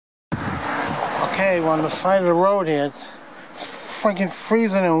Okay, we're on the side of the road here. It's freaking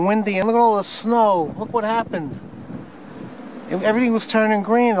freezing and windy, and look at all the snow. Look what happened. Everything was turning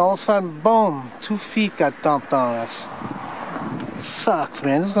green, all of a sudden, boom, 2 feet got dumped on us. It sucks,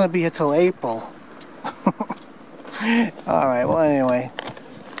 man. This is going to be here till April. Alright, well anyway,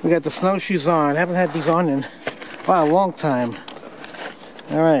 we got the snowshoes on. I haven't had these on in, wow, a long time.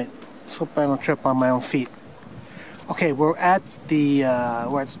 Alright, let's hope I don't trip on my own feet. Okay, we're at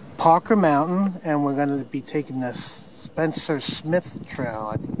Parker Mountain, and we're going to be taking this Spencer Smith Trail.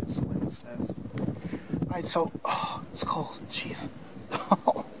 I think that's what it says. Alright, so, it's cold, jeez.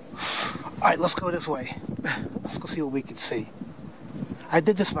 Alright, let's go this way. Let's go see what we can see. I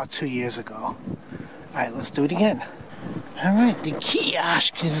did this about 2 years ago. Alright, let's do it again. Alright, the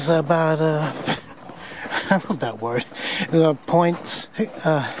kiosk is about, I love that word. Point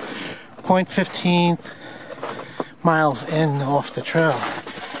 15 miles in off the trail.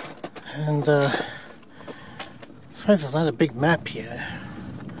 And, there's not a big map here.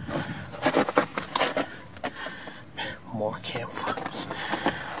 More campfires.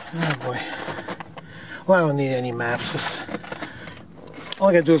 Oh boy. Well, I don't need any maps. All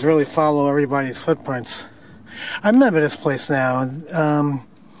I gotta do is really follow everybody's footprints. I remember this place now.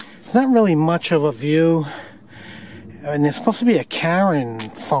 It's not really much of a view. And there's supposed to be a Karen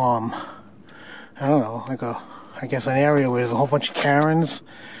farm. I don't know, like I guess an area where there's a whole bunch of Karens.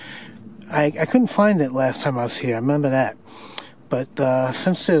 I couldn't find it last time I was here. I remember that. But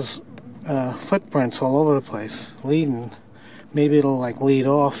since there's footprints all over the place leading, maybe it'll like lead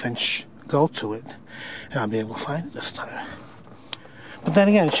off and go to it, and I'll be able to find it this time. But then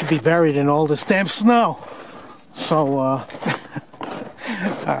again, it should be buried in all this damn snow. So,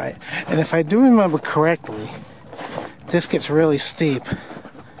 alright. And if I do remember correctly, this gets really steep.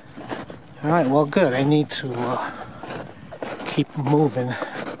 Alright, well good. I need to keep moving.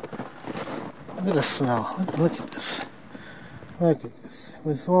 Look at the snow. Look at this. Look at this. It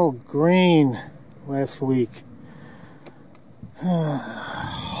was all green last week.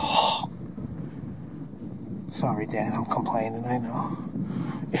 Sorry, Dad, I'm complaining, I know.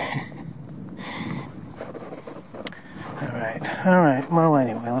 Alright, well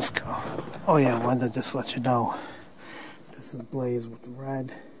anyway, let's go. Oh yeah, I wanted to just let you know. This is Blaze with the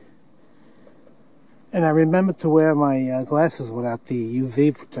red. And I remembered to wear my glasses without the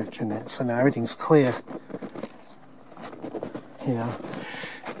UV protection in, so now everything's clear. You know,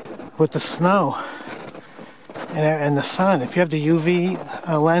 with the snow and the sun, if you have the UV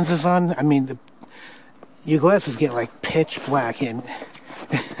lenses on, I mean, your glasses get like pitch black and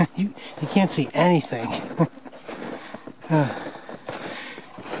you can't see anything. I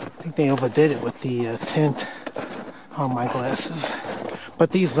think they overdid it with the tint on my glasses,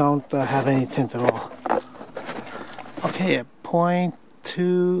 but these don't have any tint at all. Okay, at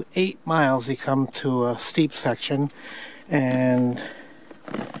 0.28 miles you come to a steep section, and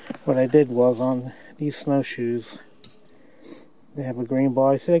what I did was on these snowshoes, they have a green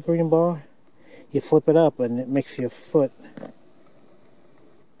bar. You see that green bar? You flip it up and it makes your foot,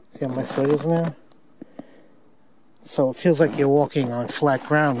 see how my foot is now? So it feels like you're walking on flat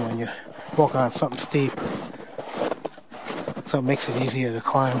ground when you walk on something steep. So it makes it easier to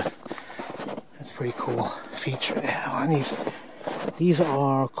climb. That's a pretty cool feature they have on these. These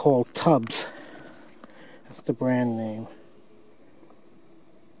are called tubs. That's the brand name.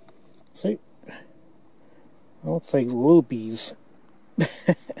 See? It looks like Lubies.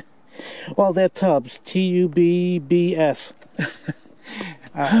 Well, they're tubs. T-U-B-B-S.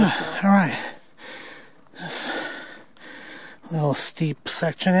 Alright. Little steep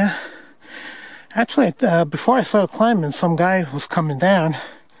section here. Actually, before I started climbing, some guy was coming down,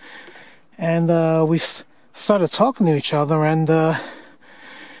 and we started talking to each other, and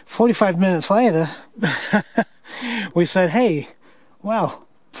 45 minutes later, we said, hey, wow,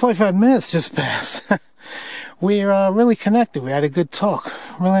 45 minutes just passed. We're really connected. We had a good talk.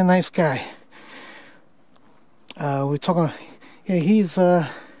 Really nice guy. We're talking, yeah, he has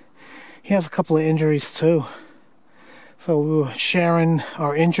a couple of injuries too. So we were sharing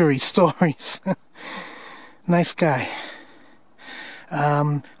our injury stories. Nice guy.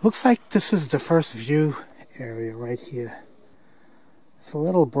 Looks like this is the first view area right here. It's a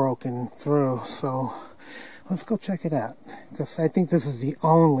little broken through, so let's go check it out. Because I think this is the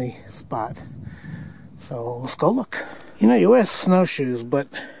only spot. So let's go look. You know, you wear snowshoes, but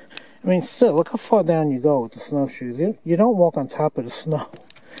I mean, still, look how far down you go with the snowshoes. You don't walk on top of the snow.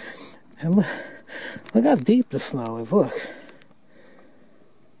 And look how deep the snow is, look.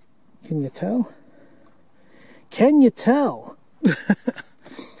 Can you tell? Can you tell?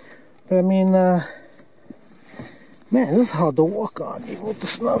 But I mean, man, this is hard to walk on, even with the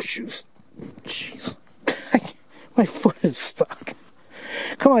snowshoes. Jeez. My foot is stuck.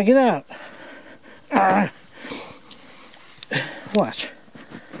 Come on, get out. Watch.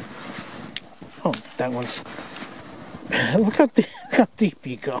 Oh, that one's... Look how deep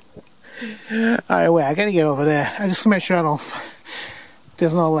you go. Alright, wait, I gotta get over there. I just make sure I don't...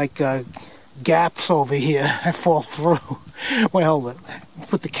 There's no, like, gaps over here. I fall through. Wait, hold it.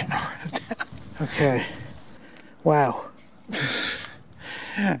 Put the camera down. Okay. Wow.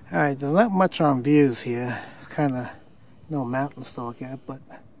 Alright, there's not much on views here. It's kind of no mountains to look at, but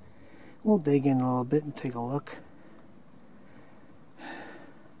we'll dig in a little bit and take a look.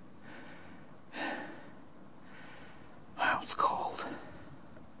 Wow, it's cold.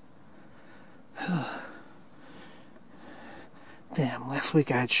 Damn, last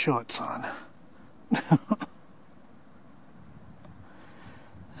week I had shorts on.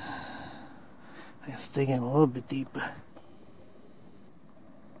 Let's dig in a little bit deeper.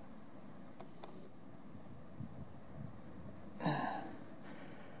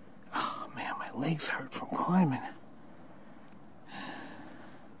 Oh man, my legs hurt from climbing.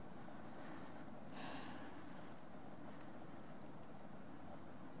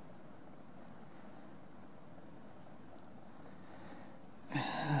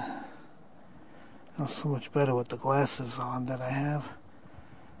 Feels so much better with the glasses on that I have.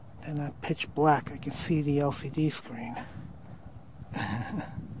 They're not pitch black. I can see the LCD screen.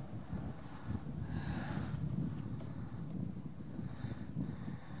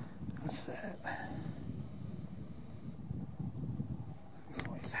 What's that? It's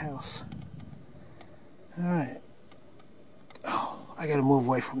Lloyd's house. Alright. Oh, I gotta move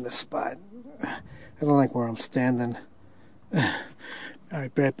away from this spot. I don't like where I'm standing.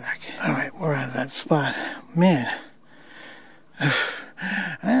 Alright, right back. Alright, we're out of that spot. Man.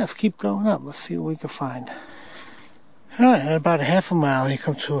 Let's keep going up. Let's see what we can find. Alright, at about a half a mile, you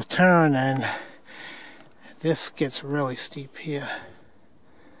come to a turn, and this gets really steep here.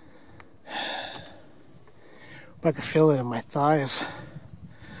 I can feel it in my thighs.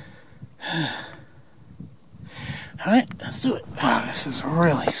 Alright, let's do it. Wow, this is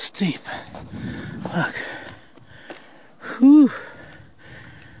really steep. Look. Whew.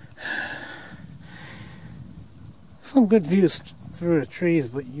 Some good views through the trees,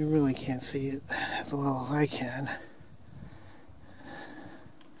 but you really can't see it as well as I can.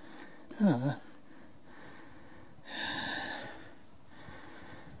 I don't know.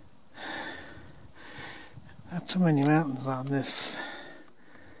 Not too many mountains on this,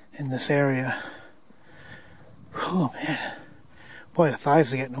 in this area. Oh man. Boy, the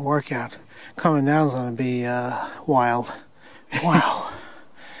thighs are getting a workout. Coming down is going to be wild. Wow.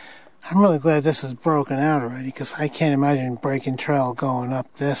 I'm really glad this is broken out already, because I can't imagine breaking trail going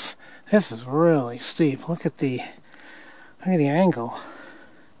up this. This is really steep. Look at the angle.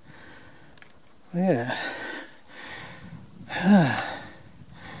 Look at that.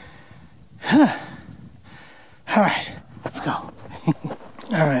 Alright, let's go.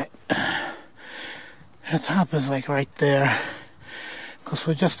 Alright. The top is like right there, because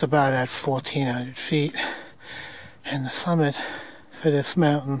we're just about at 1,400 feet. And the summit for this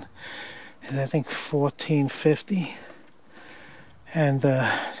mountain is, I think, 1,450. And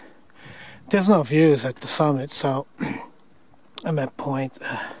there's no views at the summit, so I'm at point,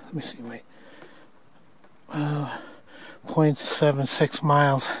 let me see, wait, 0.76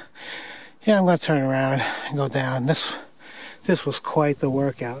 miles. Yeah, I'm going to turn around and go down. This was quite the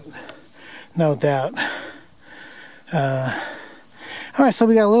workout, no doubt. Alright, so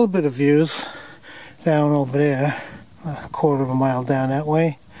we got a little bit of views down over there, a quarter of a mile down that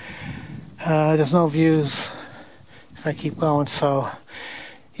way. There's no views if I keep going, so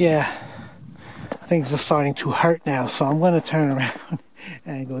yeah, things are starting to hurt now, so I'm going to turn around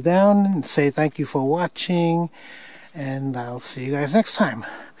and go down and say thank you for watching, and I'll see you guys next time.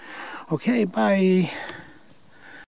 Okay, bye.